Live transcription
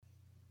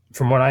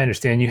from what I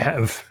understand, you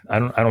have, I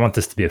don't want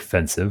this to be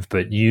offensive,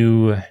 but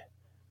you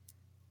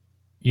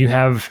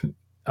have,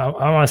 I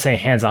don't want to say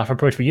hands off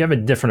approach, but you have a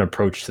different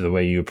approach to the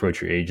way you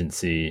approach your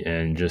agency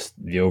and just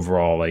the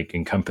overall like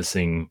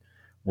encompassing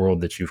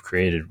world that you've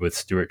created with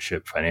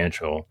Stewardship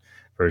Financial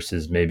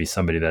versus maybe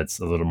somebody that's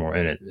a little more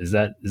in it. Is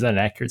that an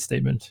accurate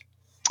statement?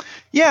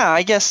 Yeah,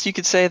 I guess you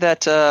could say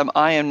that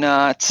I'm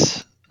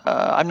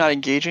not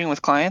engaging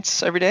with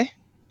clients every day.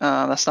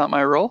 That's not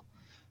my role.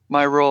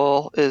 My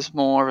role is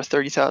more of a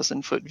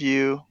 30,000-foot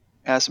view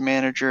as a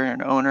manager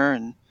and owner,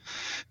 and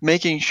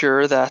making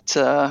sure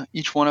that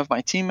each one of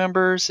my team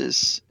members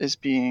is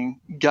being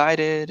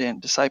guided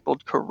and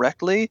discipled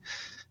correctly.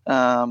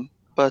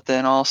 But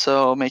then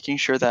also making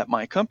sure that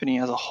my company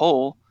as a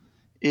whole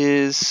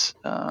is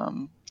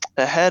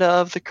ahead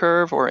of the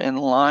curve or in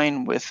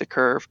line with the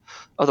curve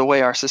of the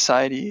way our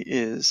society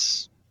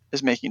is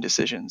making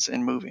decisions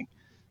and moving.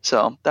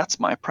 So that's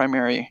my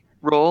primary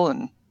role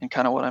and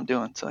kind of what I'm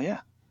doing. So yeah.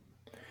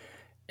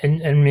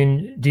 And I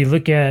mean, do you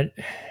look at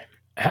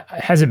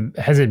has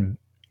it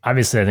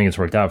obviously I think it's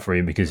worked out for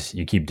you because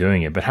you keep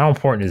doing it, but how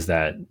important is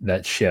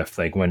that shift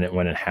like when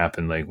it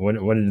happened, like what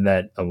did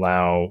that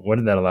allow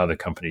the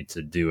company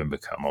to do and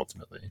become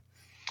ultimately?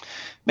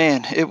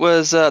 Man, it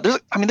was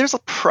there's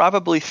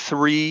probably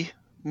three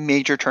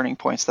major turning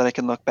points that I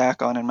can look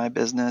back on in my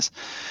business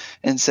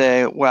and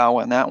say, wow,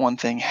 when that one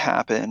thing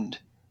happened,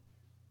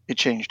 it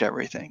changed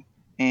everything.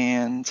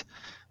 And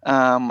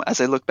as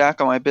I look back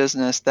on my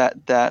business,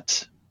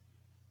 that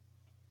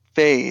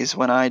phase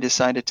when I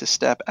decided to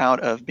step out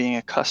of being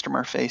a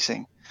customer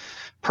facing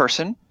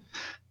person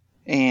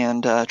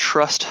and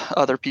trust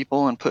other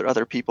people and put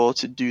other people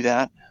to do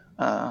that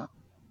uh,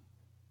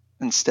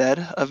 instead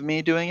of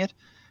me doing it,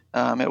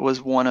 it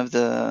was one of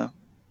the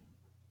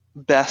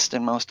best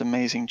and most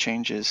amazing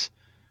changes,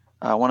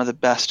 one of the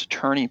best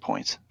turning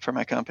points for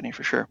my company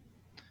for sure.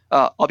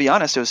 I'll be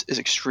honest, it was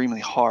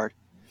extremely hard.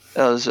 It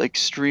was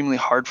extremely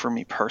hard for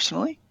me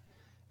personally,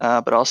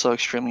 but also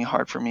extremely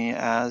hard for me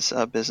as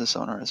a business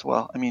owner as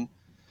well. I mean,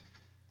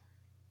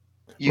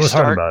 you What was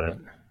hard start, about it?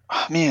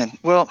 oh, man,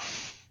 well,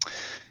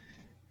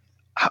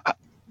 I,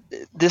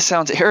 this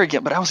sounds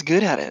arrogant, but I was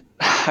good at it.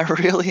 I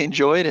really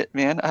enjoyed it,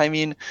 man. I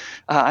mean,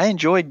 I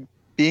enjoyed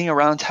being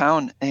around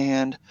town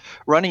and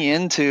running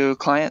into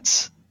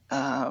clients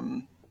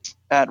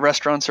at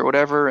restaurants or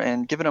whatever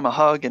and giving them a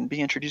hug and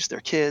being introduced to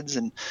their kids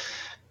and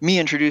me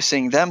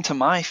introducing them to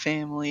my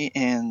family.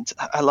 And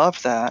I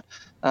loved that.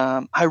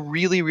 I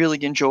really,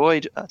 really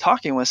enjoyed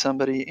talking with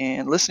somebody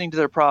and listening to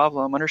their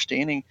problem,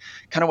 understanding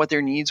kind of what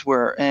their needs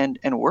were, and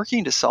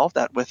working to solve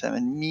that with them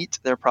and meet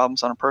their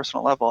problems on a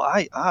personal level.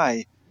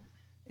 I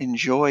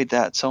enjoyed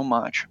that so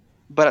much.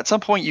 But at some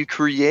point, you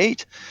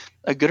create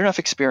a good enough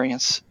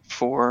experience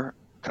for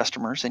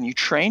customers and you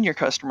train your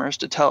customers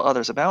to tell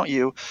others about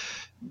you.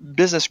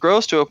 Business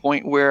grows to a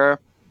point where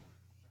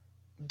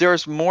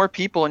there's more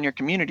people in your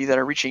community that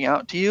are reaching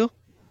out to you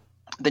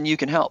than you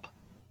can help.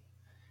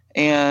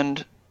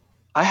 And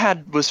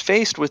was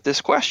faced with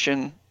this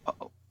question.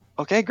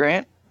 Okay,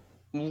 Grant,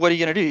 what are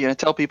you going to do? You going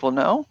to tell people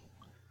no?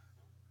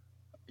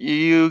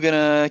 You going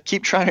to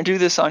keep trying to do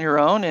this on your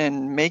own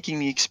and making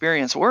the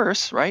experience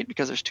worse, right?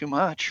 Because there's too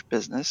much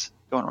business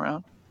going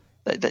around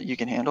that you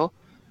can handle.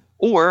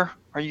 Or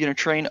are you going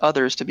to train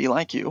others to be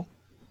like you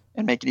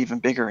and make an even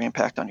bigger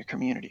impact on your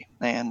community?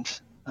 And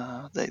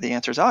the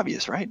answer is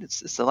obvious, right?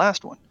 It's the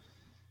last one.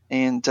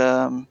 And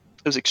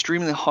it was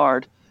extremely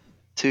hard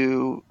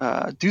to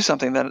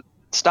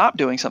stop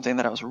doing something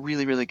that I was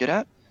really, really good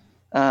at.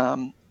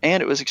 And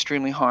it was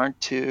extremely hard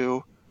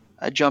to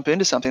jump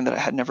into something that I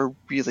had never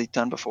really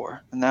done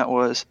before. And that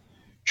was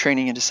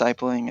training and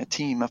discipling a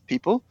team of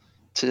people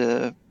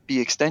to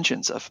be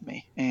extensions of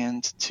me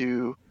and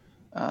to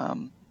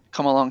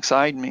come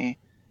alongside me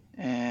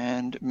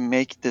and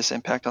make this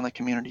impact on the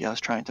community I was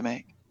trying to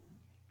make.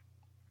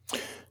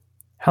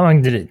 How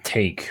long did it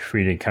take for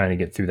you to kind of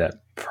get through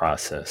that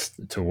process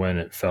to when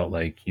it felt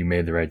like you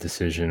made the right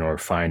decision or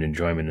find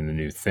enjoyment in the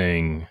new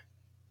thing?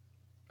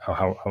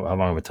 How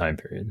long of a time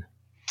period?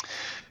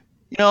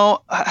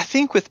 I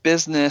think with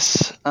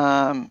business,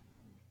 like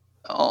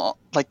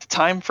the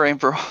time frame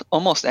for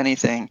almost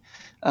anything,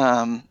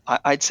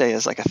 I'd say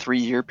is like a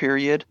 3-year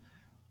period.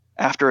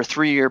 After a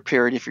 3-year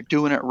period, if you're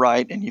doing it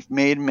right and you've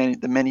made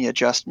many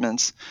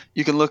adjustments,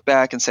 you can look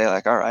back and say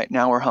like, all right,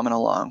 now we're humming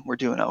along, we're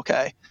doing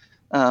okay.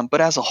 But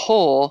as a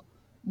whole,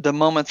 the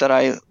moment that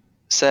I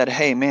said,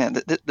 hey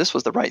man, this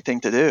was the right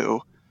thing to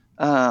do,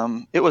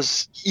 it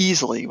was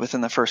easily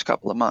within the first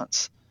couple of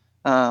months.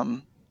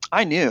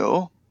 I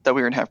knew that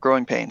we were going to have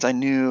growing pains. I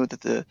knew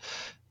that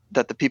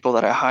the people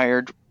that I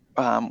hired,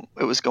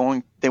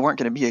 they weren't going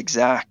to be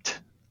exact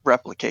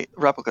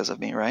replicas of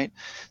me, right?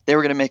 They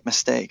were going to make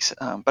mistakes,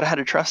 but I had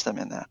to trust them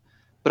in that.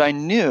 But I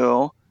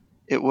knew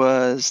it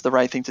was the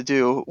right thing to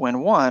do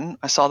when, one,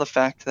 I saw the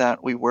fact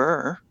that we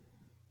were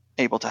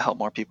able to help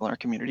more people in our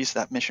communities, so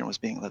that mission was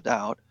being lived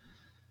out.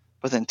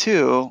 But then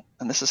two,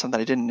 and this is something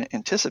I didn't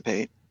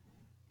anticipate,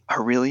 I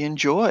really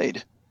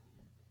enjoyed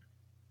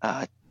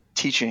uh,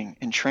 teaching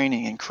and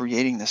training and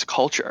creating this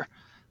culture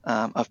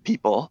of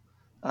people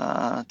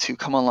to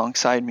come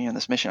alongside me in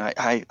this mission.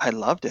 I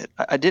loved it.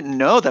 I didn't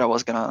know that I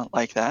was going to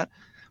like that,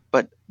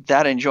 but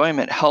that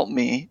enjoyment helped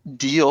me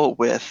deal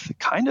with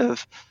kind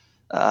of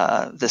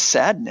the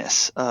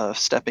sadness of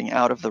stepping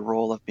out of the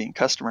role of being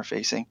customer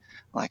facing.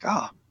 Like,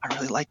 oh, I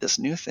really like this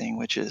new thing,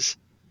 which is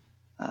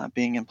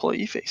being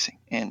employee facing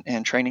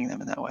and training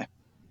them in that way.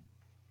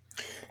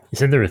 You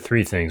said there were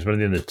three things. What are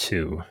the other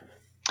two?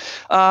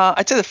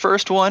 I'd say the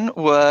first one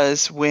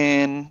was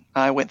when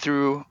I went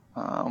through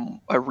a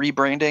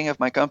rebranding of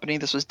my company.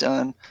 This was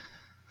done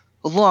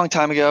a long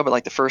time ago, but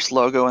like the first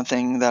logo and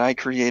thing that I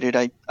created,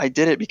 I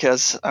did it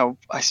because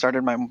I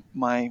started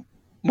my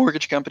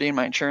mortgage company and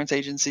my insurance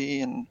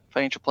agency and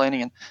financial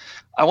planning, and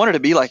I wanted to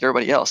be like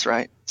everybody else,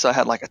 right? So I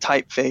had like a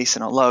typeface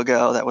and a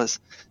logo that was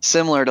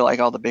similar to like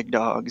all the big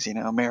dogs,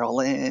 Merrill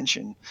Lynch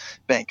and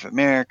Bank of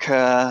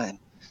America and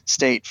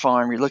State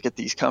Farm. You look at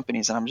these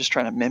companies, and I'm just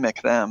trying to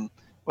mimic them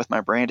with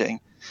my branding.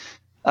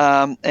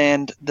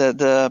 And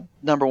the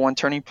number one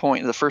turning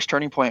point, the first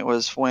turning point,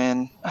 was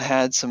when I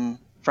had some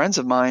friends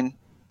of mine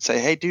say,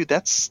 "Hey, dude,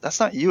 that's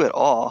not you at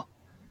all.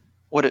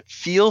 What it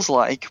feels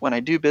like when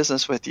I do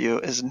business with you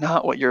is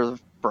not what your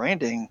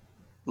branding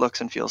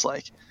looks and feels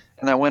like."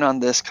 And I went on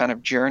this kind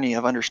of journey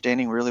of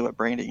understanding really what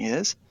branding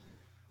is.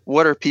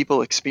 What are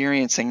people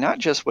experiencing, not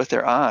just with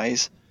their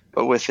eyes,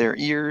 but with their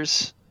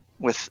ears,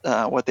 with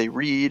what they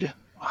read,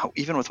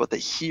 even with what they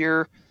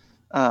hear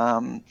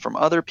from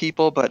other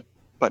people, but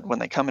when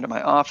they come into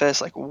my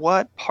office, like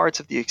what parts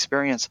of the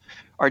experience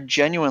are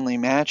genuinely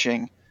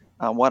matching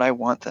what I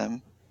want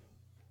them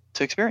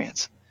to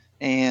experience.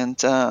 And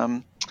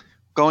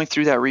going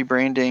through that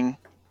rebranding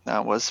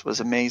was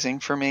amazing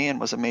for me, and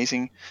was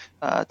amazing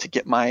to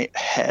get my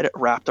head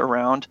wrapped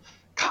around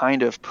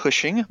kind of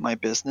pushing my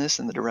business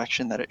in the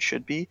direction that it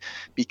should be,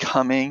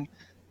 becoming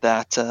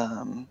that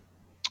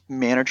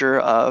manager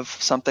of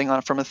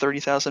something from a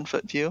 30,000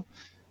 foot view.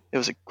 It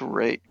was a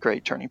great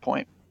turning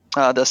point.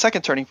 The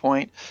second turning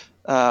point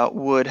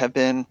would have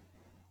been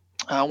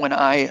when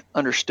I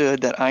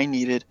understood that I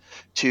needed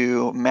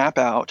to map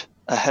out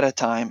ahead of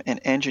time and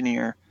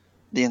engineer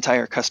the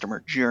entire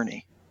customer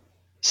journey.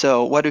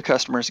 So what do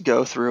customers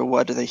go through?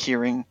 What are they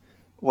hearing?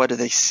 What do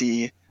they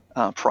see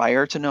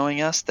prior to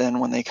knowing us? Then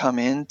when they come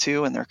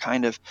into and they're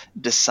kind of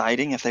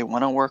deciding if they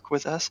want to work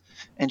with us,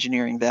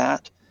 engineering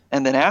that.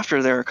 And then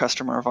after they're a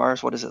customer of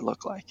ours, what does it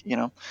look like?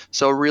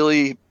 So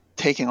really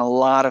taking a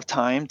lot of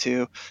time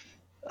to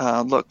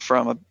look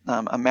from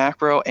a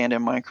macro and a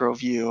micro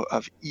view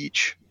of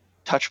each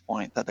touch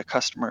point that the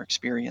customer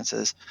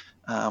experiences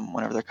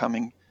whenever they're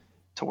coming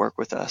to work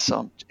with us.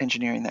 So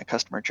engineering that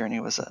customer journey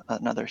was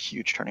another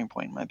huge turning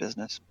point in my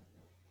business.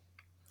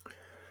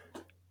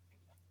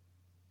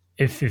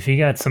 If you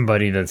got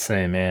somebody that's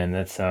saying, "Man,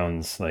 that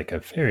sounds like a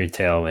fairy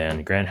tale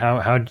land," Grant,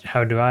 how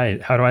do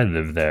I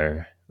live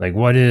there? Like,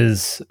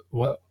 what's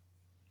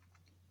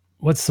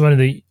one of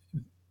the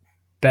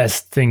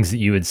best things that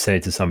you would say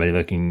to somebody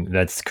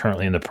that's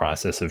currently in the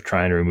process of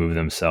trying to remove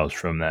themselves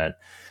from that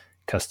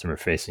customer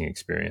facing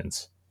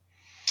experience?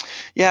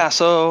 Yeah,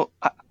 so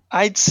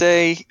I'd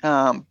say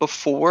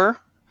before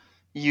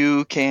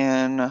you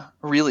can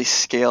really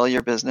scale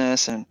your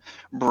business and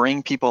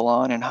bring people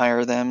on and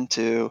hire them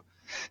to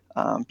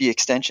be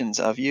extensions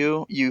of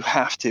you, you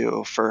have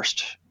to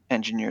first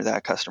engineer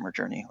that customer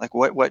journey. Like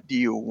what do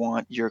you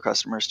want your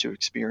customers to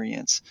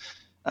experience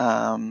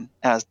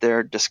as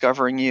they're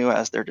discovering you,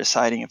 as they're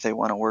deciding if they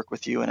want to work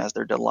with you, and as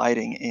they're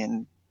delighting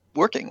in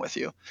working with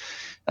you.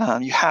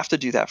 You have to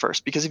do that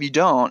first, because if you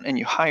don't and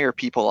you hire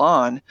people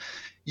on,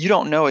 you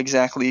don't know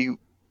exactly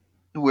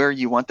where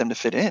you want them to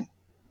fit in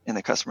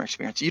the customer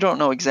experience. You don't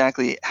know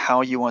exactly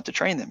how you want to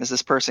train them. Is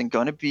this person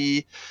going to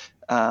be,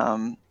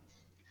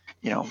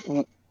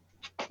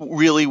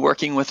 really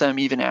working with them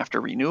even after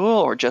renewal,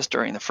 or just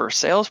during the first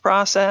sales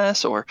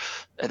process, or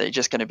are they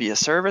just going to be a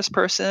service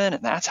person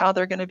and that's how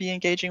they're going to be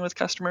engaging with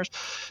customers?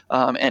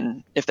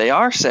 And if they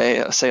are, say,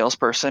 a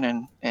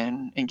salesperson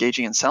and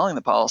engaging in selling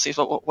the policies,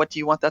 what do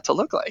you want that to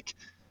look like?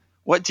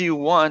 What do you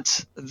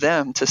want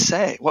them to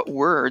say? What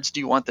words do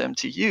you want them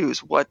to use?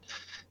 What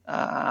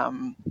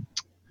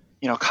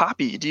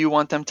copy do you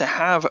want them to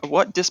have?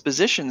 What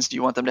dispositions do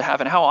you want them to have?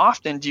 And how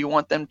often do you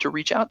want them to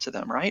reach out to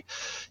them, right?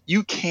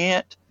 You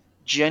can't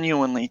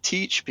genuinely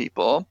teach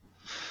people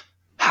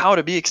how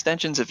to be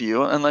extensions of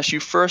you unless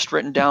you've first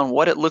written down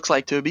what it looks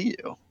like to be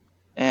you.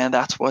 And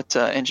that's what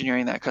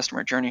engineering that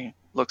customer journey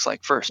looks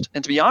like first.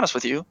 And to be honest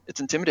with you,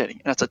 it's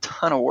intimidating, and it's a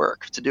ton of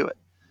work to do it.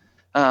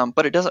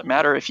 But it doesn't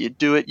matter if you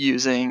do it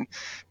using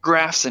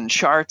graphs and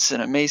charts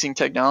and amazing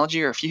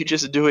technology, or if you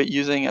just do it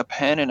using a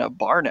pen and a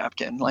bar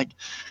napkin. Like,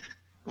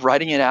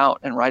 writing it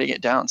out and writing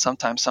it down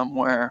sometimes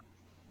somewhere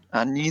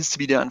needs to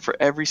be done for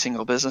every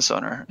single business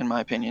owner, in my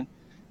opinion.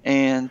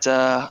 And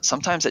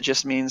sometimes it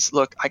just means,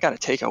 look, I got to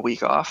take a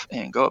week off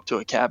and go up to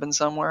a cabin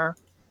somewhere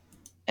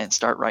and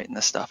start writing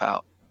this stuff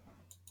out.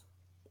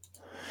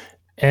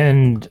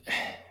 And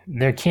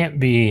there can't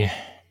be,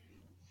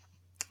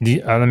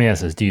 let me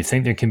ask this, do you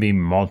think there can be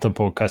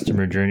multiple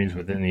customer journeys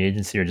within the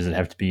agency, or does it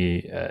have to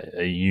be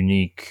a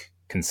unique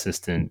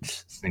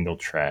consistent single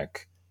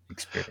track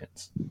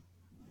experience?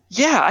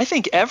 Yeah, I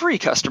think every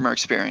customer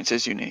experience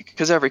is unique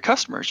because every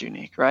customer is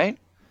unique, right?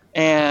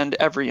 And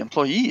every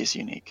employee is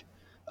unique.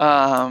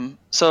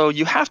 So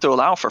you have to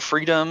allow for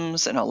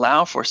freedoms and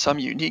allow for some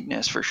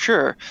uniqueness for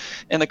sure.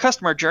 And the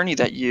customer journey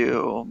that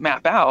you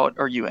map out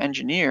or you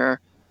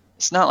engineer,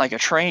 it's not like a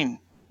train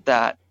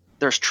that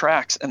there's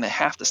tracks and they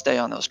have to stay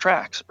on those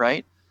tracks,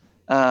 right?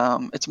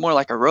 It's more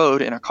like a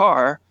road in a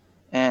car,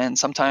 and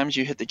sometimes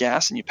you hit the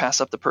gas and you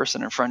pass up the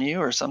person in front of you,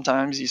 or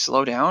sometimes you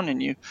slow down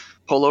and you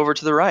pull over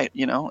to the right.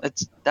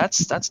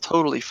 That's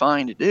totally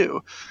fine to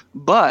do,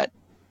 but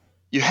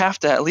you have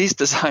to at least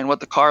design what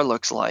the car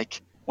looks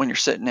like when you're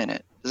sitting in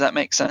it. Does that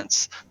make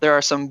sense? There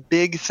are some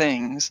big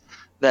things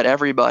that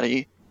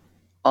everybody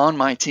on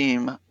my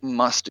team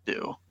must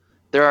do.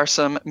 There are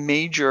some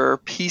major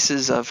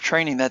pieces of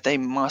training that they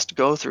must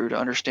go through to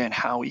understand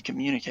how we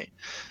communicate.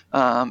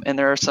 And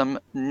there are some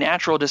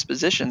natural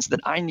dispositions that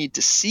I need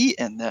to see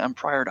in them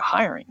prior to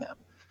hiring them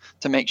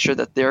to make sure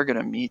that they're going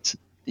to meet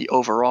the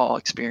overall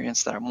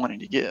experience that I'm wanting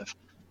to give.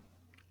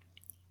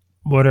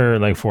 What are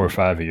like 4 or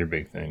 5 of your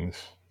big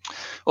things?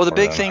 Well, the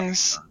big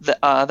things that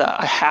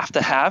I have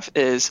to have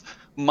is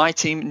my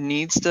team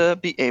needs to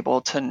be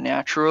able to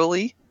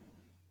naturally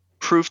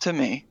prove to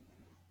me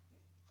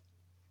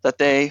that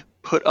they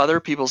put other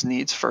people's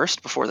needs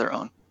first before their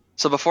own.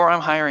 So before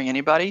I'm hiring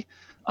anybody,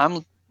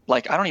 I'm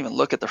like, I don't even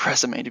look at the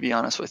resume, to be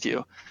honest with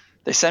you.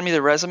 They send me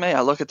the resume,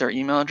 I look at their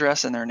email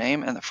address and their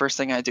name, and the first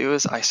thing I do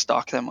is I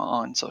stalk them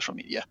on social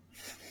media.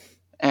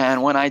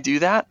 And when I do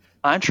that,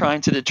 I'm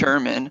trying to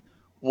determine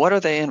what are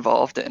they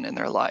involved in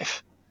their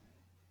life.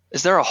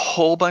 Is there a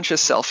whole bunch of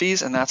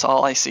selfies and that's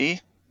all I see?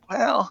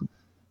 Well,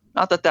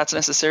 not that that's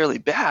necessarily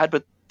bad,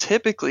 but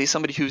typically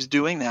somebody who's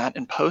doing that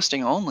and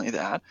posting only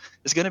that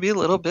is going to be a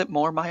little bit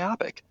more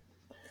myopic.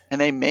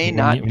 And they may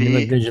not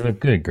be. You look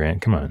good,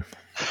 Grant. Come on.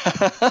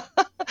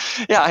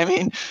 Yeah, I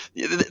mean,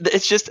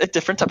 it's just a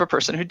different type of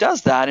person who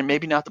does that, and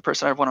maybe not the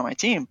person I want on my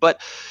team.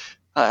 But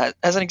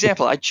as an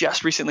example, I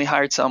just recently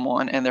hired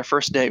someone, and their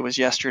first day was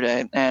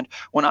yesterday. And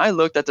when I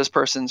looked at this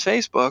person's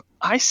Facebook,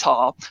 I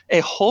saw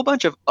a whole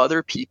bunch of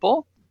other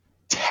people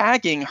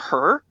tagging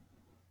her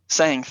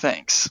saying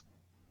thanks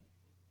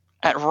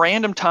at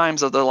random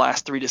times of the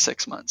last 3 to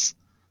 6 months.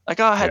 Like,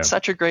 oh, I had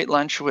such a great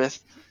lunch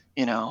with,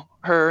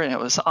 her, and it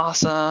was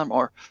awesome,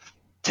 or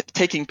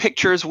taking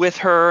pictures with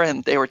her,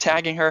 and they were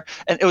tagging her,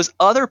 and it was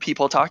other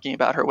people talking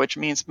about her, which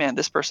means, man,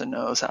 this person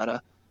knows how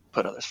to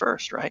put others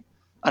first, right?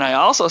 And I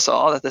also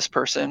saw that this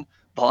person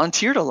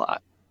volunteered a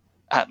lot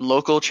at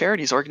local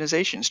charities,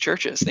 organizations,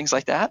 churches, things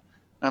like that.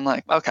 And I'm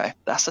like, okay,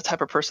 that's the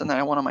type of person that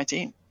I want on my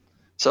team.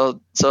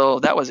 So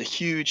that was a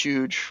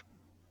huge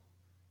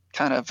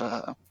kind of,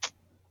 I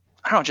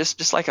don't know,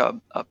 just like a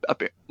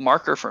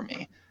marker for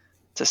me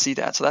to see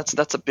that. So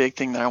that's a big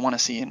thing that I want to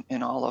see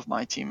in all of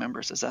my team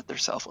members, is that they're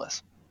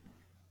selfless.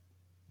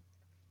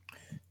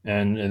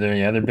 And are there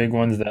any other big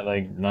ones that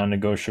like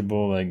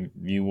non-negotiable, like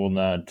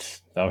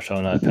thou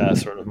shalt not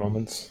pass sort of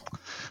moments?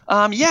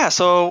 Yeah.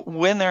 So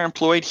when they're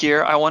employed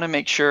here, I want to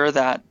make sure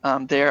that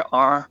they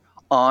are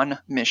on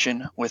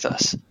mission with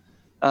us.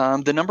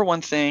 The number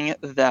one thing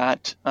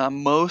that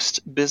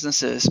most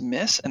businesses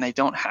miss and they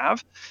don't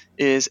have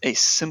is a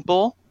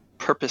simple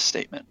purpose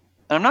statement.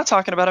 And I'm not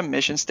talking about a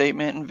mission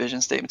statement and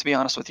vision statement. To be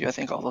honest with you, I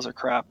think all those are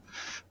crap.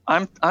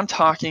 I'm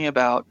talking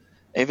about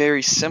a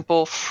very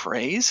simple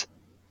phrase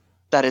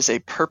that is a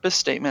purpose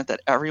statement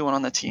that everyone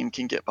on the team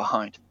can get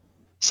behind.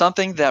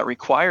 Something that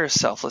requires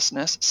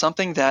selflessness,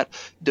 something that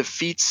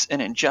defeats an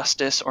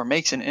injustice or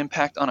makes an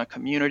impact on a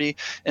community,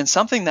 and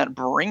something that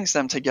brings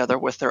them together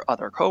with their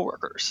other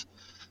coworkers.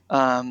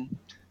 I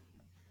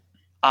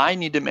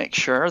need to make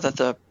sure that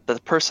the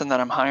person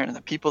that I'm hiring and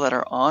the people that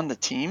are on the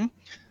team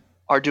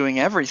are doing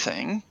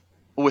everything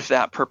with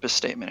that purpose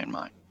statement in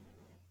mind.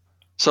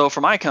 So for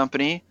my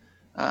company,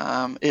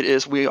 it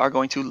is, we are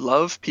going to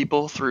love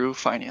people through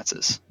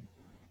finances.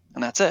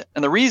 And that's it.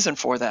 And the reason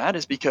for that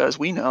is because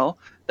we know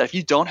that if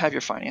you don't have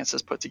your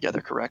finances put together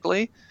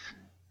correctly,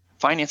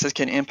 finances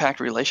can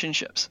impact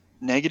relationships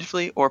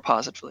negatively or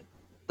positively.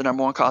 The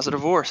number one cause of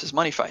divorce is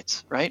money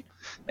fights, right?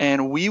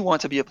 And we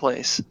want to be a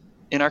place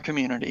in our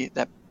community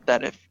that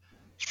if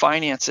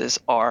finances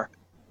are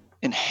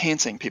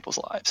enhancing people's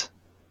lives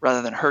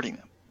rather than hurting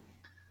them.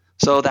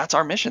 So that's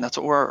our mission. That's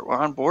what we're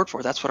on board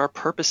for. That's what our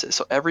purpose is.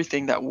 So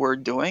everything that we're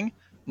doing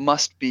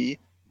must be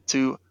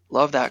to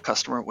love that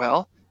customer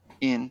well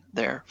in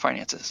their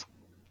finances.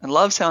 And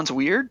love sounds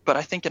weird, but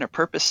I think in a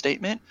purpose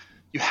statement,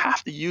 you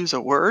have to use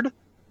a word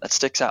that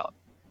sticks out,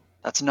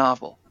 that's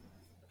novel,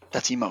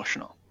 that's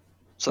emotional.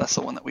 So that's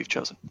the one that we've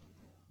chosen.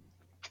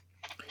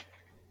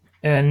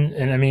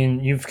 And I mean,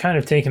 you've kind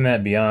of taken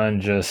that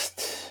beyond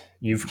just,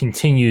 you've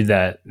continued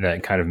that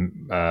kind of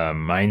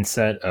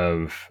mindset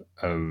of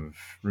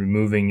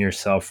removing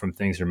yourself from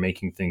things or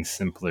making things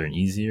simpler and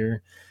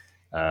easier.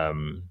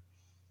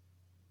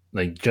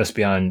 Like just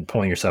beyond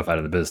pulling yourself out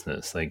of the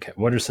business, like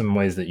what are some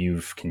ways that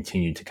you've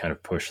continued to kind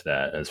of push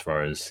that as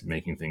far as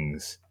making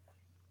things,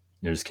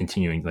 just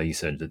continuing, like you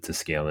said, to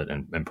scale it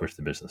and push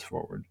the business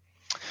forward?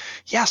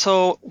 Yeah,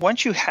 so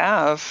once you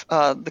have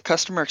the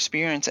customer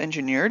experience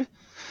engineered,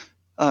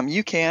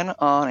 you can,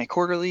 on a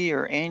quarterly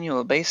or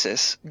annual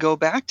basis, go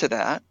back to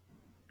that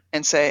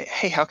and say,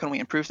 hey, how can we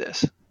improve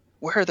this?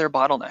 Where are there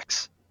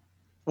bottlenecks?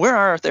 Where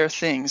are there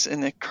things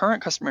in the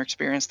current customer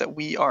experience that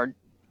we are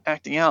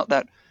acting out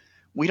that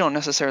we don't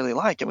necessarily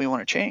like and we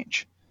want to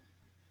change?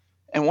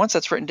 And once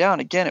that's written down,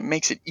 again, it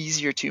makes it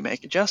easier to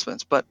make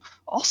adjustments. But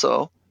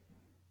also,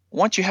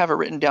 once you have it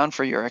written down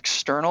for your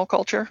external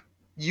culture,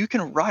 you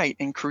can write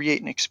and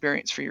create an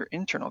experience for your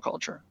internal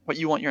culture, what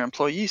you want your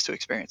employees to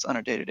experience on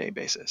a day-to-day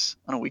basis,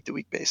 on a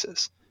week-to-week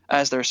basis,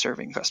 as they're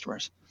serving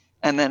customers.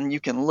 And then you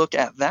can look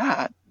at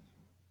that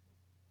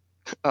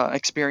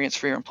experience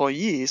for your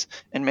employees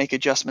and make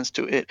adjustments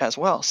to it as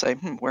well. Say,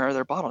 where are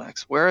there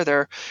bottlenecks? Where are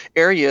there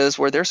areas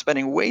where they're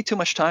spending way too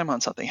much time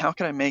on something? How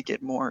can I make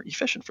it more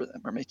efficient for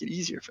them or make it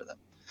easier for them?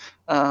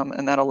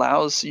 And that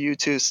allows you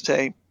to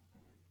say,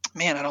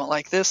 man, I don't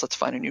like this. Let's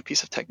find a new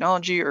piece of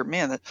technology. Or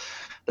man,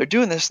 they're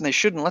doing this and they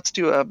shouldn't. Let's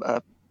do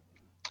a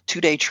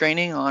 2-day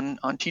training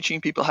on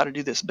teaching people how to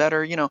do this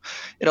better.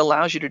 It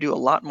allows you to do a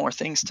lot more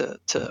things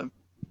to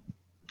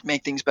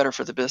make things better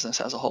for the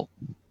business as a whole.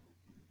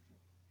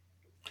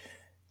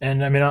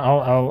 And I mean,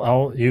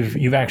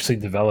 you've actually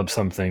developed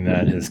something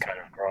that has kind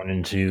of grown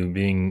into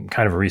being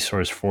kind of a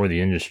resource for the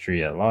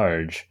industry at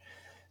large.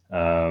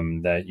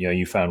 That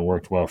you found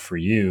worked well for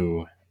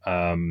you.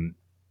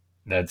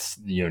 That's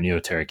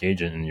Neoteric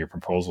Agent and your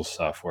proposal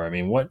software. I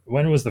mean,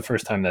 when was the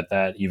first time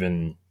that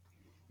even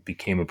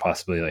became a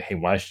possibility? Like, hey,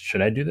 why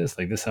should I do this?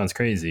 Like, this sounds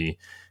crazy,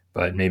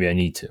 but maybe I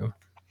need to.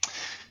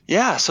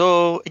 Yeah.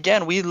 So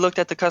again, we looked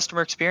at the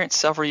customer experience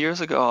several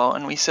years ago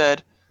and we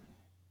said,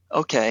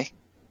 okay,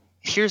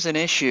 here's an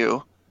issue.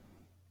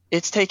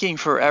 It's taking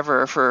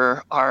forever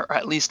or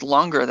at least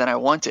longer than I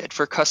wanted,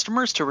 for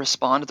customers to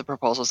respond to the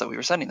proposals that we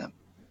were sending them.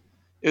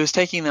 It was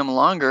taking them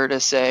longer to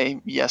say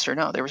yes or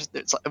no.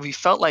 We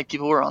felt like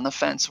people were on the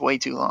fence way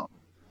too long.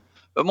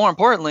 But more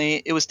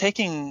importantly, it was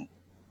taking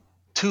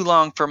too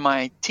long for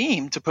my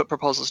team to put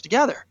proposals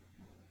together.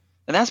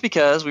 And that's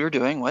because we were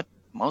doing what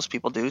most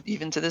people do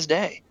even to this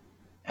day.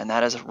 And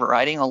that is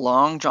writing a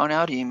long,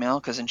 drawn-out email,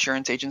 because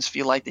insurance agents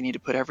feel like they need to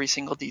put every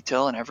single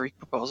detail in every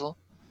proposal,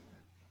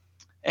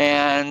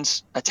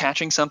 and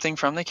attaching something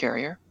from the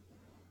carrier.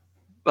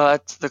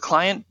 But the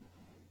clients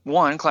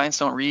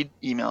don't read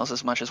emails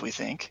as much as we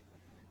think.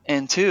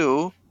 And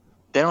 2,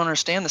 they don't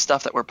understand the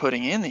stuff that we're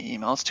putting in the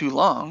email. It's too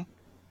long.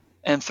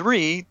 And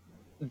 3,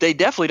 they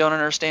definitely don't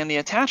understand the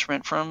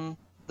attachment from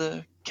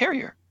the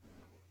carrier.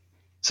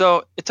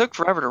 So it took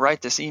forever to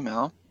write this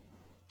email.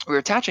 We were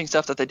attaching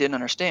stuff that they didn't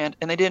understand,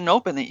 and they didn't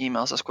open the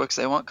emails as quick as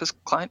they want, because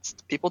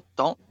people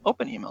don't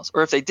open emails.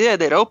 Or if they did,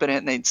 they'd open it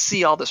and they'd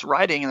see all this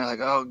writing and they're like,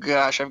 oh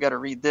gosh, I've got to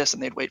read this,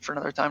 and they'd wait for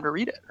another time to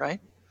read it, right?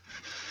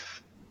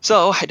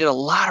 So I did a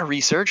lot of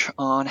research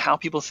on how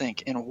people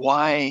think and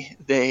why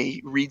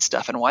they read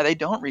stuff and why they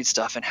don't read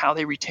stuff and how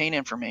they retain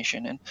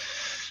information. And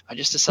I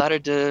just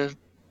decided to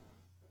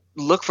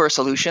look for a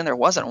solution. There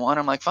wasn't one.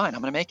 I'm like, fine,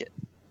 I'm going to make it.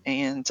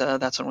 And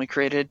that's when we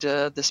created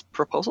this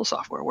proposal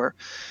software, where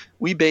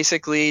we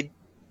basically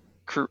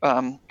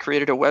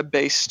created a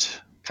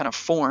web-based kind of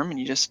form, and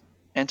you just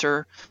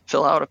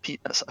fill out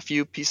a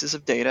few pieces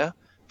of data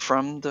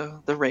from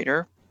the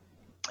rater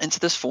into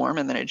this form,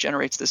 and then it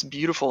generates this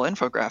beautiful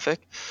infographic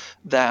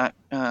that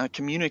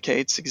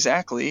communicates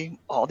exactly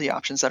all the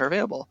options that are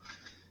available.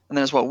 And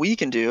then what we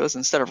can do is,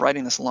 instead of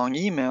writing this long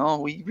email,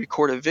 we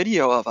record a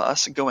video of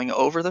us going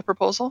over the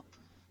proposal,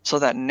 so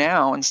that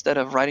now, instead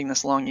of writing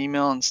this long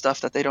email and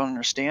stuff that they don't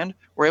understand,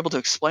 we're able to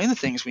explain the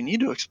things we need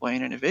to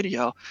explain in a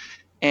video.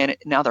 And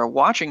now they're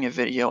watching a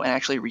video and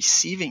actually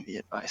receiving the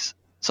advice.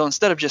 So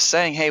instead of just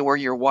saying, hey, we're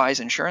your wise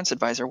insurance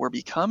advisor, we're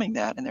becoming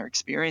that, and they're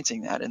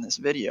experiencing that in this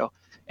video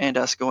and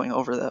us going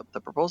over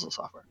the proposal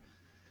software,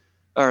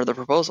 or the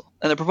proposal.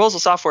 And the proposal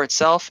software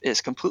itself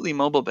is completely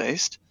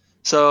mobile-based.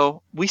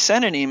 So we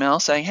send an email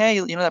saying, hey,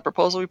 that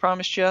proposal we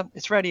promised you,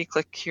 it's ready,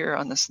 click here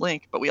on this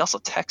link. But we also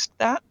text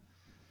that.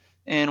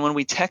 And when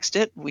we text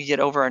it, we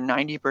get over a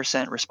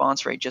 90%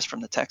 response rate just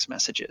from the text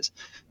messages,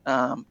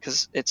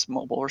 because it's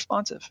mobile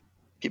responsive.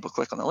 People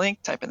click on the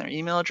link, type in their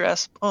email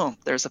address, boom,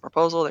 there's the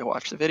proposal. They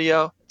watch the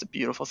video. It's a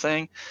beautiful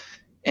thing.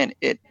 And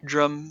it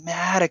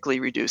dramatically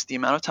reduced the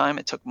amount of time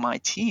it took my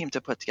team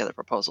to put together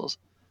proposals,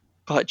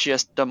 but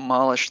just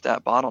demolished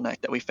that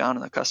bottleneck that we found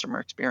in the customer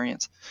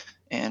experience.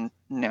 And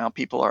now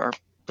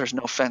there's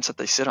no fence that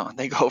they sit on.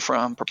 They go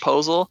from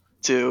proposal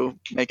to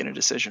making a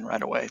decision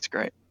right away. It's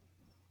great.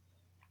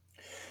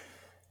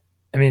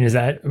 I mean,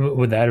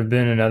 would that have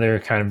been another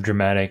kind of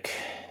dramatic,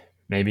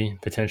 maybe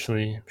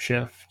potentially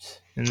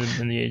shift in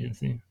the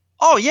agency?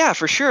 Oh yeah,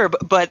 for sure.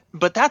 But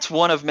that's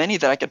one of many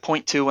that I could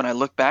point to when I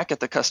look back at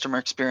the customer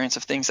experience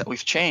of things that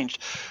we've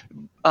changed.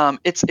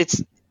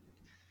 It's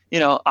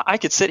I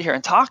could sit here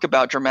and talk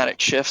about dramatic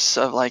shifts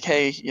of like,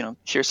 hey,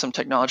 here's some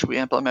technology we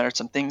implemented,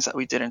 some things that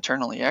we did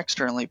internally,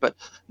 externally, but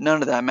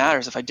none of that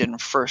matters if I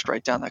didn't first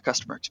write down that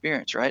customer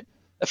experience, right?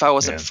 If I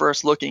wasn't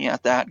first looking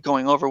at that,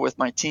 going over with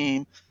my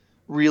team,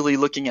 really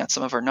looking at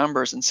some of our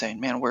numbers and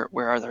saying, man,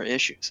 where are there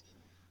issues?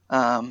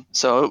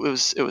 So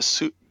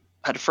I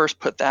had to first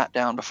put that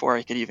down before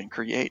I could even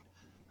create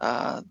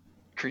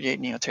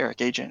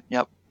Neoteric Agent.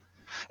 Yep.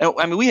 And,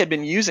 I mean, we had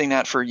been using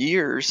that for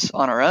years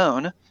on our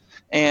own,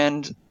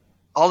 and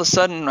all of a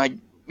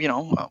sudden,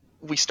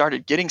 we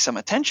started getting some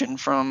attention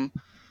from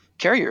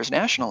carriers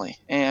nationally,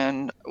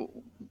 and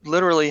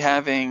literally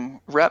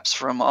having reps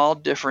from all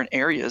different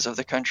areas of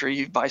the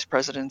country, vice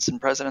presidents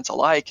and presidents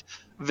alike,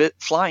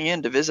 flying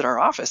in to visit our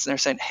office. And they're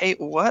saying, hey,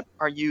 what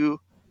are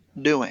you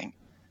doing?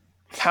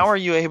 How are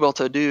you able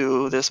to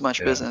do this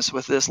much business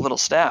with this little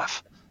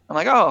staff? I'm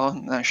like, oh,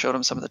 and I showed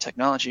them some of the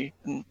technology,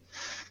 and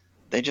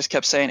they just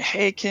kept saying,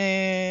 hey,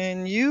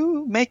 can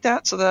you make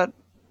that so that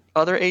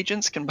other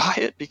agents can buy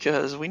it,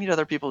 because we need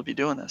other people to be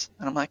doing this?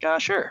 And I'm like,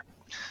 sure.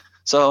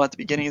 So at the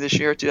beginning of this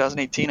year,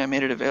 2018, I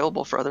made it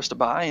available for others to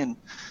buy. And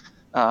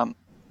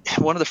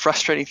one of the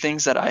frustrating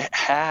things that I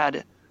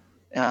had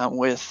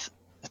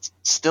it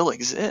still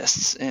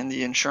exists in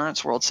the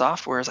insurance world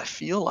software is I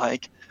feel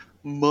like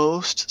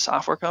most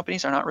software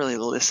companies are not really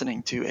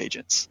listening to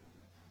agents.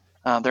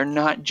 They're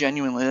not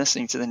genuinely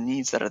listening to the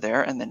needs that are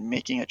there and then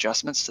making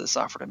adjustments to the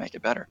software to make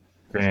it better.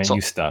 Grant, you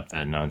stop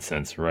that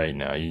nonsense right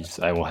now.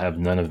 I will have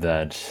none of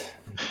that.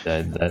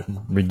 That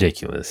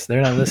ridiculous.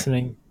 They're not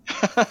listening.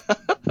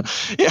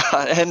 Yeah,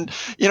 and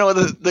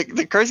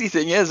the crazy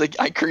thing is,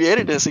 I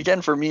created this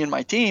again for me and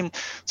my team,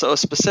 so it was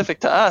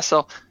specific to us.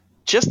 So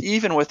just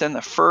even within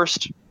the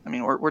first,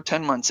 we're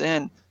 10 months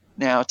in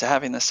now to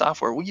having this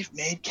software, we've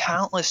made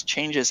countless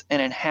changes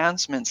and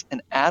enhancements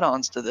and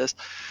add-ons to this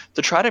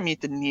to try to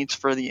meet the needs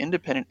for the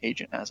independent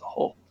agent as a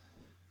whole.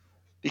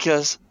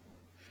 Because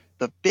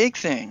the big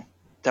thing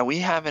that we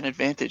have an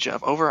advantage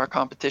of over our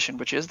competition,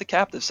 which is the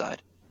captive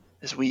side,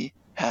 is we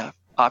have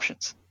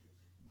options.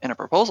 And a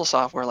proposal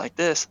software like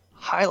this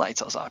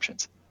highlights those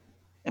options.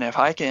 And if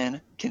I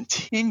can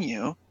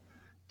continue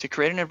to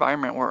create an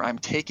environment where I'm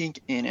taking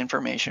in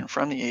information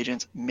from the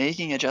agents,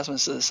 making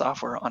adjustments to the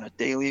software on a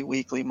daily,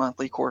 weekly,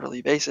 monthly,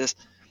 quarterly basis,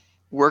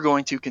 we're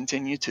going to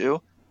continue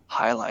to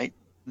highlight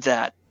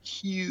that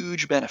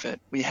huge benefit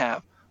we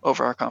have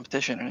over our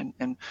competition.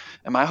 And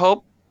my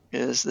hope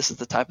is this is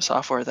the type of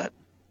software that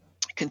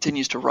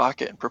continues to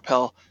rocket and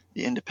propel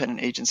the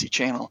independent agency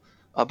channel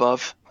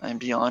above and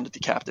beyond the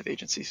captive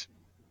agencies.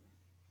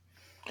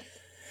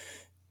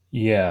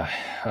 Yeah.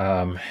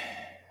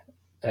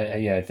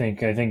 I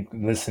think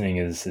listening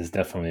is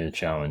definitely a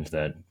challenge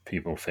that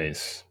people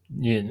face,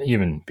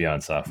 even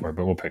beyond software,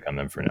 but we'll pick on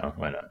them for now.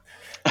 Why not?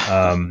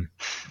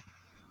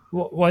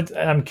 What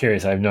I'm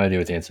curious, I have no idea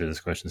what the answer to this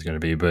question is going to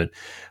be, but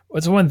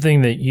what's one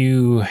thing that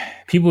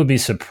people would be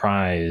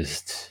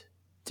surprised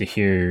to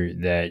hear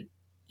that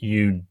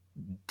you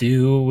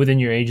do within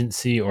your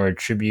agency or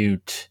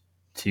attribute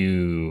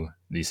to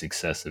the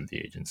success of the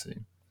agency?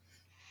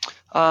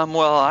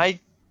 Well,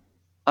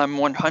 I'm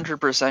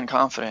 100%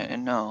 confident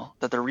and know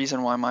that the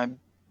reason why my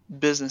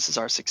businesses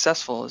are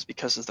successful is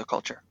because of the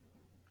culture.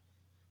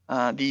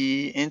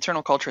 The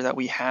internal culture that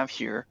we have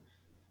here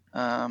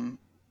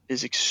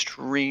is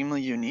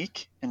extremely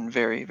unique and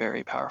very,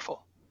 very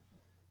powerful.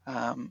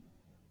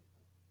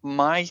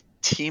 My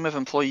team of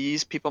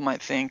employees, people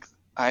might think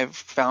I've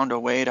found a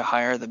way to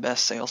hire the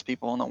best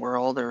salespeople in the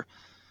world, or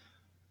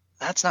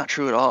that's not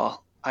true at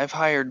all. I've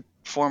hired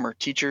former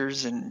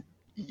teachers and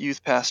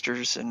youth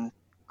pastors and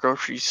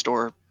grocery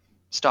store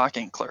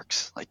stocking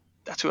clerks. Like,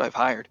 that's who I've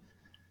hired.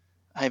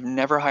 I've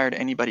never hired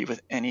anybody with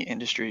any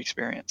industry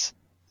experience.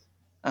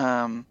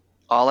 All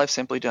I've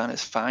simply done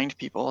is find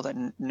people that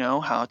know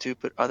how to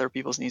put other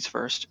people's needs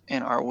first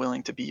and are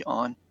willing to be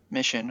on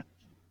mission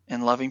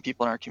and loving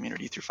people in our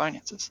community through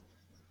finances.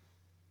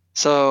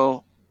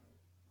 So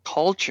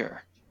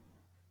culture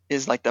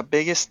is like the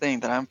biggest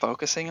thing that I'm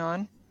focusing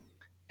on,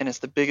 and it's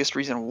the biggest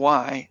reason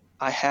why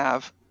I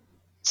have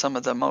some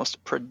of the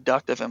most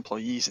productive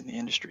employees in the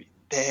industry.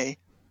 They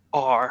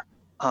are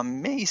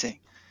amazing,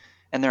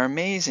 and they're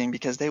amazing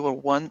because they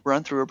will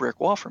run through a brick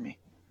wall for me.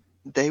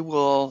 They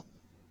will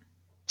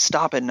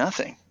stop at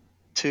nothing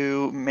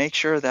to make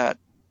sure that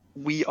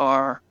we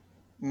are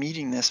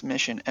meeting this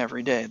mission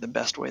every day the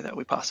best way that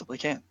we possibly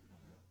can.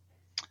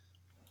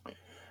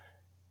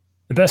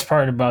 The best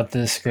part about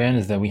this, Grant,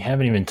 is that we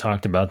haven't even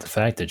talked about the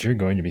fact that you're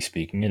going to be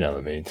speaking at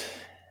Elevate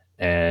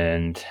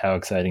and how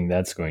exciting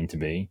that's going to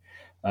be.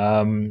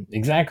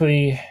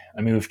 Exactly.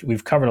 I mean,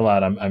 we've covered a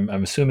lot. I'm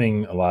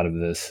assuming a lot of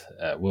this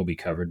will be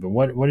covered, but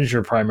what is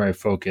your primary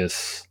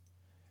focus?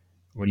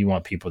 What do you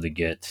want people to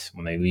get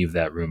when they leave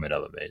that room at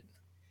Elevate?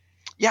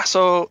 Yeah.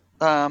 So,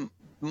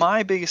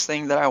 my biggest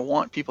thing that I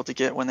want people to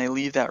get when they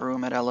leave that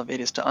room at Elevate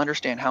is to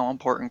understand how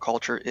important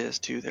culture is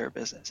to their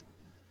business.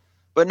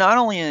 But not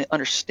only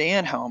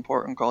understand how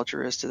important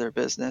culture is to their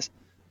business,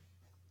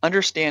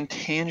 understand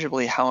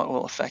tangibly how it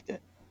will affect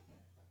it.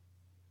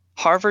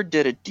 Harvard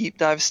did a deep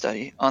dive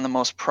study on the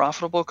most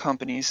profitable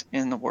companies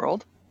in the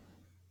world,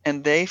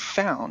 and they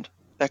found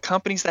that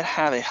companies that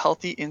have a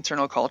healthy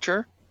internal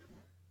culture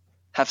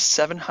have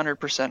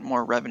 700%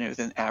 more revenue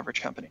than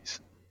average companies.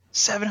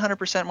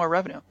 700% more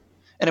revenue.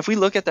 And if we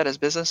look at that as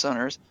business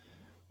owners,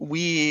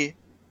 we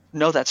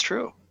know that's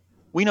true.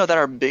 We know that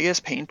our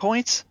biggest pain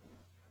points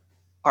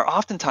are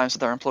oftentimes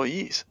with our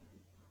employees,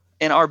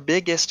 and our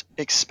biggest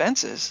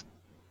expenses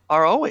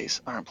are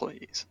always our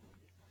employees.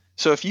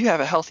 So if you have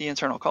a healthy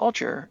internal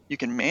culture, you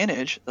can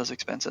manage those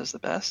expenses the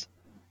best,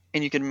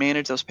 and you can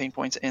manage those pain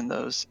points and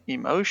those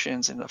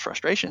emotions and the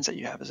frustrations that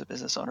you have as a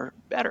business owner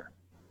better.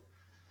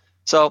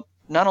 So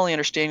not only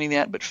understanding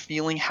that, but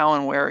feeling how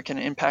and where it can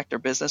impact their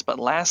business. But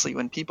lastly,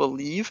 when people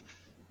leave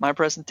my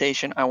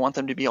presentation, I want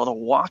them to be able to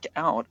walk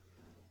out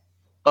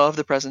of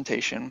the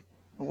presentation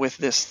with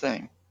this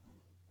thing.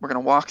 We're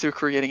going to walk through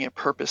creating a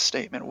purpose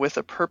statement with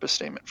a purpose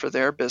statement for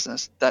their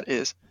business that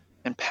is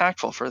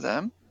impactful for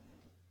them,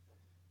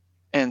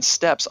 and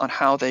steps on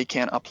how they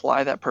can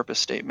apply that purpose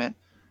statement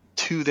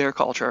to their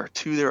culture,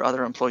 to their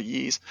other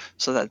employees,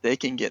 so that they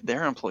can get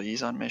their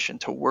employees on mission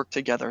to work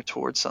together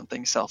towards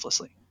something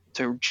selflessly,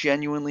 to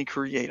genuinely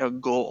create a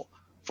goal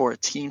for a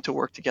team to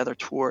work together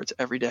towards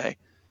every day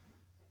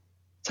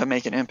to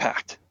make an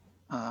impact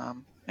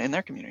in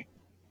their community.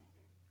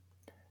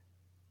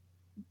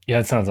 Yeah,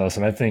 that sounds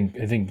awesome. I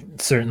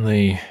think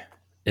certainly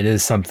it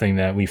is something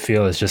that we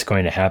feel is just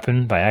going to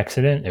happen by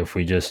accident if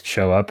we just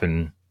show up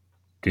and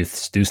do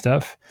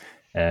stuff,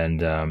 and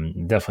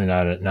definitely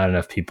not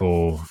enough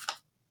people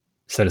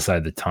set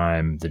aside the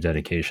time, the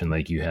dedication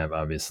like you have,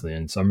 obviously.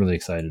 And so I'm really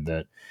excited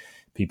that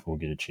people will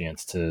get a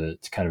chance to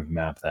kind of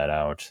map that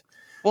out.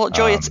 Well,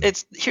 Joey,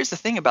 it's here's the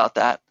thing about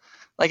that.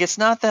 Like, it's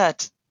not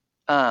that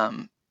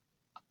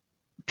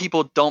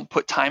people don't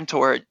put time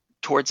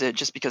towards it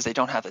just because they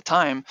don't have the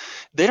time.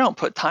 They don't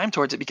put time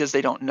towards it because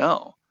they don't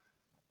know.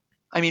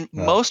 I mean,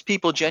 most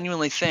people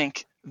genuinely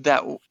think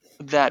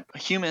that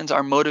humans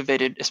are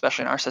motivated,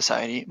 especially in our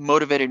society,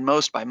 motivated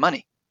most by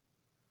money.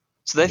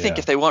 So they think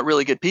if they want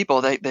really good people,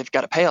 they've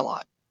got to pay a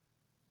lot.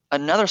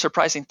 Another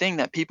surprising thing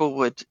that people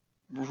would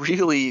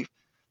really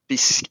be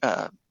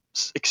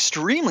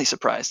extremely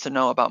surprised to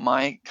know about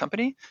my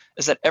company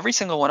is that every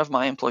single one of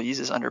my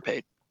employees is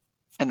underpaid,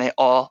 and they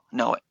all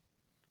know it.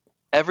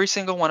 Every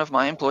single one of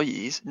my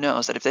employees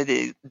knows that if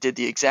they did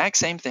the exact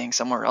same thing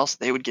somewhere else,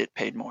 they would get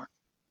paid more.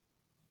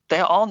 They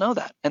all know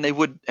that, and they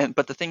would.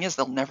 But the thing is,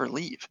 they'll never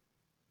leave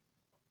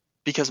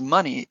because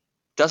money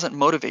doesn't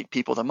motivate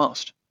people the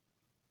most.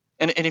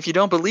 And if you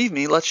don't believe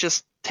me, let's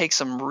just take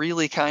some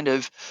really kind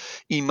of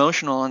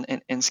emotional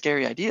and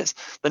scary ideas.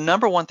 The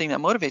number one thing that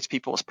motivates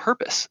people is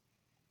purpose.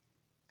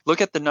 Look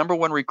at the number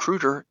one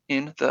recruiter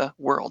in the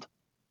world.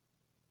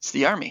 It's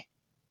the Army.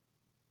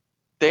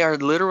 They are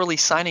literally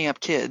signing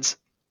up kids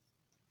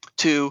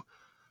to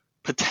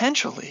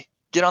potentially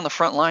get on the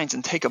front lines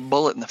and take a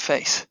bullet in the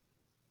face.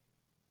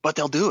 But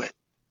they'll do it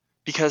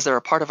because they're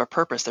a part of a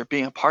purpose. They're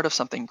being a part of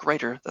something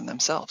greater than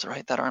themselves,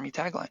 right? That Army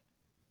tagline.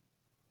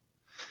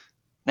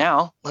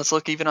 Now, let's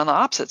look even on the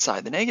opposite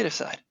side, the negative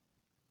side.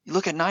 You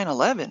look at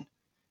 9/11,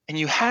 and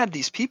you had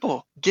these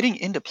people getting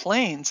into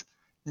planes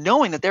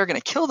knowing that they're going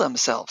to kill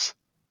themselves.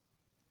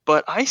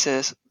 But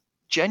ISIS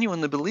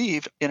genuinely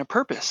believed in a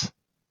purpose.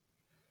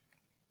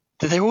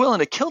 That they were willing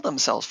to kill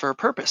themselves for a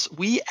purpose.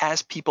 We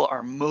as people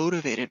are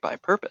motivated by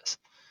purpose.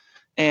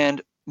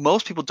 And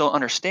most people don't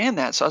understand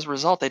that. So as a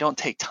result, they don't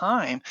take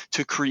time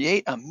to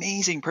create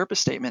amazing purpose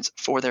statements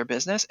for their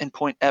business and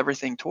point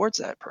everything towards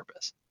that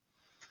purpose.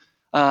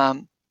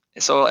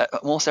 So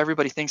almost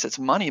everybody thinks it's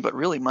money, but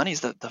really money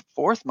is the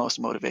fourth most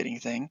motivating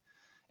thing.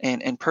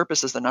 And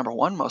purpose is the number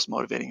one most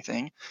motivating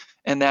thing.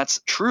 And that's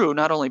true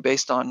not only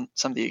based on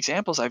some of the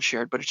examples I've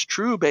shared, but it's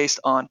true based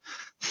on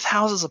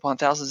thousands upon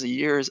thousands of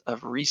years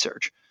of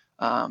research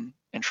and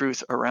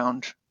truth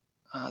around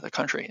the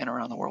country and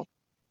around the world.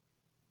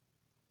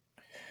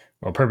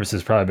 Well, purpose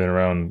has probably been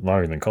around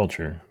longer than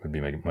culture, would be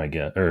my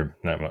guess. Or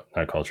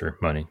not culture,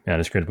 money. Yeah,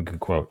 that's a good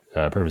quote.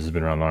 Purpose has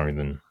been around longer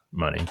than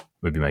money,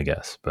 would be my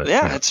guess. But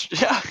yeah,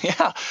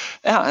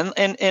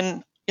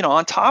 and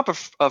on top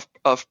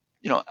of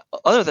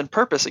other than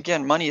purpose,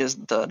 again, money is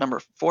the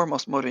number four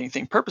most motivating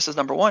thing. Purpose is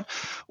number one.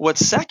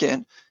 What's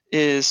second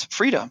is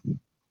freedom.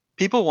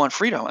 People want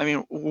freedom. I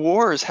mean,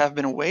 wars have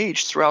been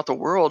waged throughout the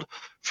world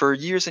for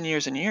years and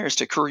years and years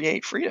to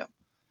create freedom.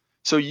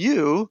 So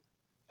you,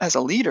 as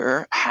a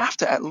leader, have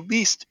to at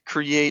least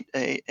create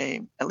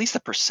at least a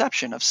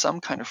perception of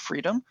some kind of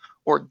freedom,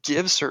 or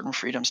give certain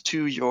freedoms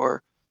to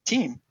your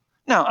team.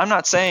 Now, I'm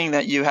not saying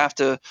that you have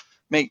to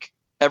make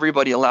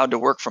everybody allowed to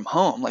work from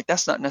home. Like,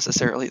 that's not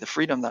necessarily the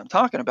freedom that I'm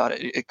talking about.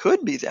 It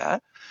could be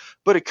that,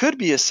 but it could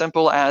be as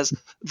simple as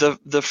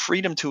the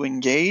freedom to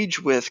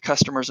engage with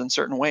customers in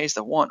certain ways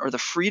that want, or the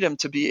freedom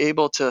to be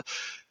able to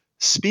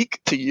speak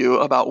to you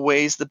about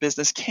ways the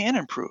business can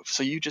improve.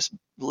 So you just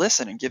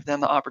listen and give them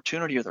the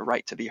opportunity or the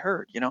right to be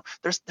heard.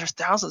 There's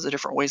thousands of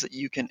different ways that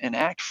you can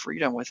enact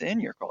freedom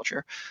within your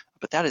culture,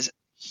 but that is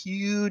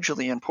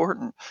hugely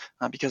important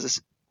because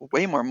it's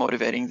way more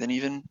motivating than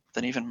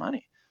even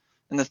money.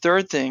 And the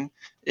third thing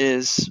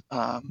is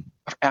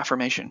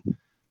affirmation.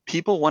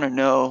 People want to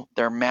know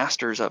they're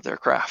masters of their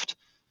craft.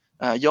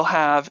 You'll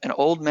have an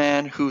old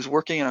man who's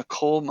working in a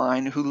coal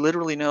mine who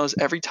literally knows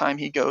every time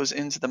he goes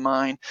into the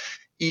mine,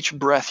 each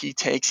breath he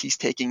takes, he's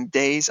taking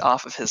days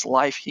off of his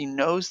life. He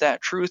knows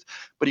that truth,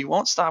 but he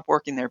won't stop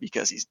working there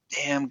because he's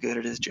damn good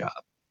at his job.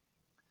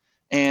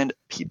 And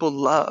people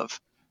love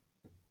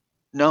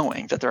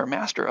knowing that they're a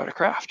master at a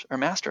craft or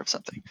master of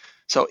something.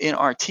 So in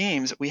our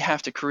teams, we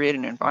have to create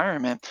an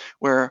environment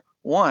where,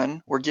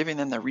 one, we're giving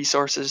them the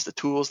resources, the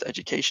tools, the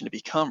education to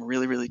become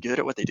really, really good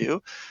at what they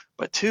do.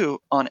 But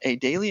two, on a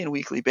daily and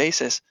weekly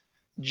basis,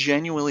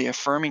 genuinely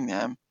affirming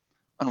them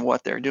on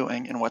what they're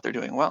doing and what they're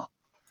doing well.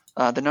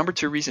 The number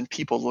two reason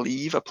people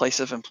leave a place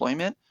of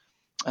employment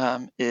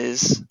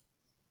is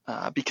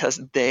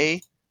because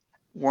they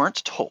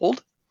weren't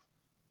told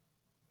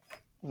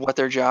what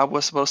their job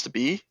was supposed to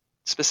be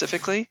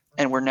specifically,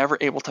 and were never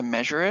able to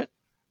measure it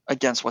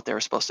against what they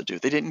were supposed to do.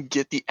 They didn't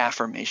get the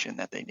affirmation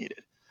that they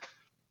needed.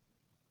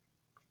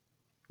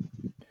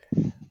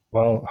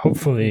 Well,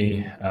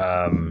 hopefully,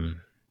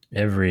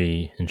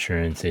 every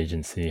insurance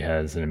agency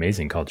has an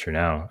amazing culture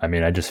now. I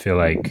mean, I just feel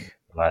like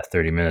the last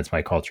 30 minutes,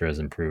 my culture has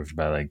improved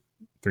by like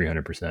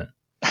 300%.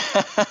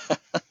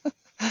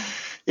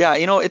 Yeah,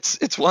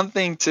 it's one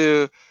thing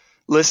to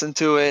listen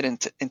to it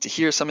and to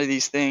hear some of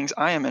these things.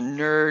 I am a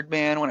nerd,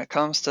 man, when it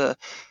comes to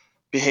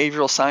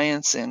behavioral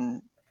science,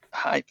 and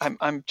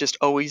I'm just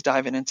always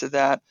diving into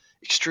that.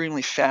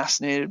 Extremely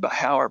fascinated by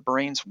how our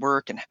brains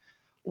work and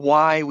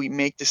why we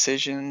make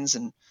decisions.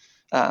 And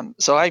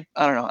so I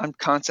don't know, I'm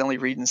constantly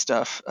reading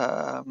stuff,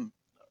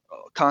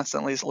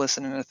 constantly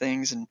listening to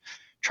things and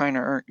trying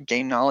to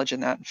gain knowledge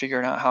in that and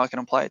figuring out how I can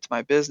apply it to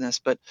my business.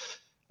 But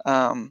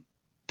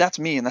that's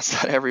me, and that's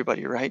not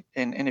everybody, right?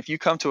 And if you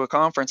come to a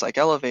conference like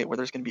Elevate, where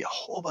there's going to be a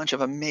whole bunch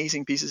of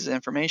amazing pieces of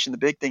information, the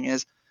big thing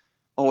is,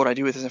 well, what do I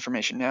do with this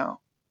information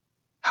now?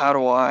 How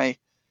do I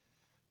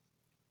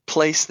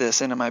place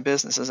this into my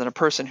business? As a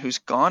person who's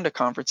gone to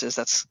conferences,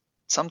 that's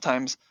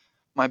sometimes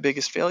my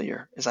biggest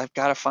failure, is I've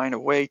got to find a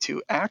way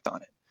to act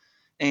on it.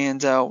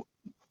 And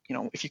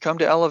if you come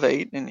to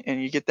Elevate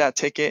and you get that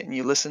ticket and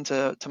you listen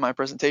to my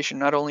presentation,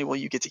 not only will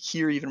you get to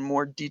hear even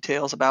more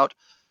details about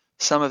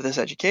some of this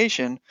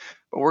education,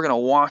 but we're going to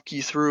walk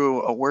you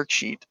through a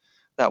worksheet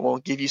that will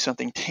give you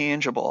something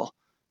tangible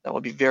that will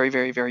be very,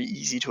 very, very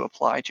easy to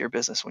apply to your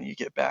business when you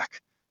get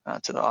back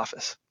to the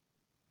office.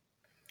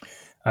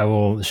 I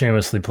will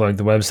shamelessly plug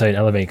the website,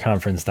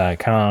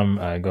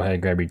 elevateconference.com. Go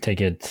ahead, grab your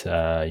ticket.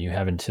 You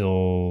have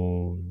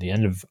until the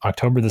end of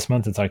October this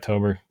month. It's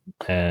October.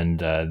 And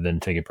then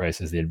ticket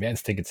prices, the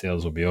advanced ticket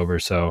sales will be over.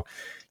 So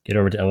get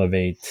over to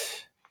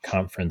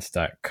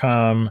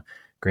elevateconference.com.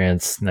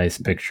 Grant's nice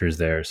pictures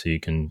there, so you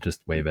can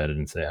just wave at it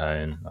and say hi,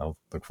 and I'll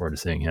look forward to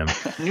seeing him.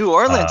 New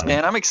Orleans,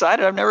 man. I'm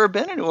excited. I've never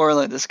been to New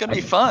Orleans. It's going to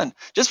be fun.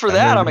 Just for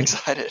that, I'm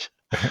excited.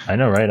 I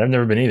know, right? I've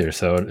never been either,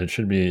 so it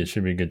should be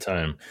a good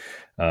time.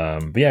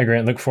 But yeah,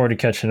 Grant, look forward to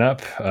catching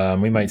up.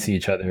 We might see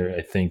each other,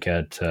 I think,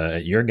 at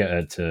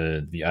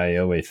the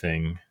IOA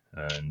thing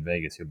in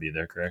Vegas. You'll be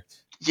there,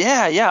 correct?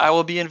 Yeah, I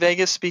will be in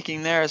Vegas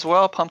speaking there as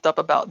well. Pumped up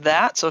about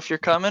that. So if you're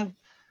coming,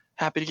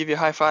 happy to give you a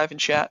high five and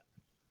chat.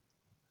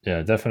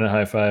 Yeah, definite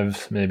high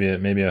fives. Maybe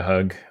a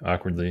hug,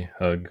 awkwardly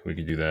hug. We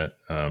could do that.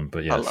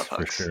 But yes,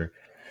 for sure.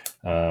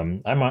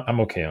 I'm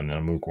okay on that.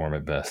 I'm lukewarm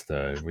at best.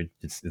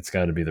 It's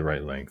got to be the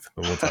right length,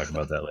 but we'll talk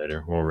about that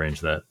later. We'll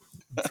arrange that.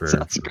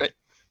 Sounds great.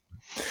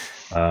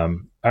 All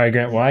right,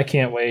 Grant. Well, I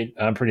can't wait.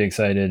 I'm pretty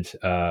excited.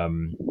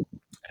 And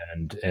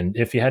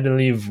if you had to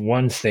leave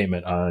one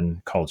statement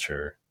on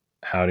culture,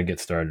 how to get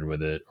started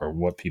with it, or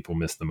what people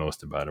miss the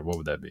most about it, what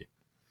would that be?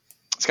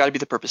 It's got to be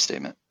the purpose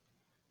statement.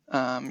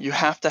 You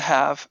have to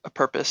have a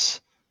purpose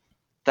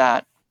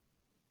that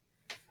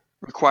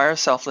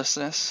requires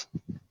selflessness,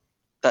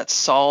 that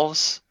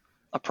solves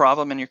a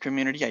problem in your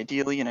community,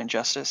 ideally an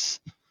injustice,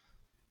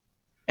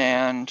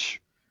 and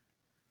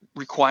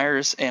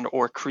requires and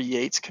or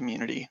creates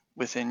community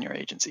within your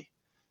agency.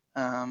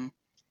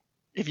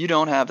 If you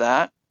don't have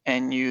that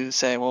and you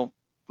say, well,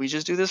 we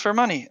just do this for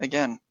money,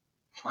 again,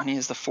 money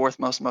is the fourth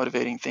most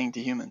motivating thing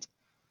to humans,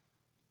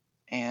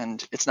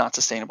 and it's not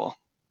sustainable.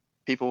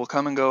 People will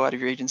come and go out of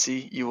your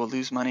agency. You will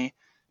lose money.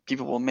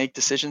 People will make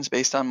decisions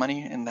based on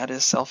money, and that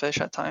is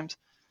selfish at times.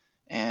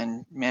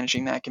 And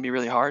managing that can be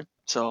really hard.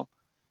 So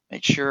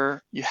make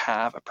sure you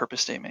have a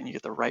purpose statement. You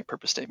get the right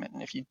purpose statement.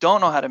 And if you don't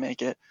know how to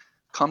make it,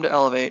 come to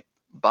Elevate,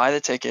 buy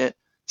the ticket,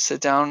 sit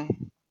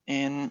down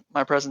in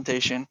my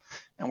presentation,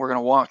 and we're going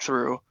to walk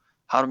through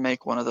how to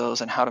make one of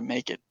those and how to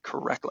make it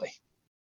correctly.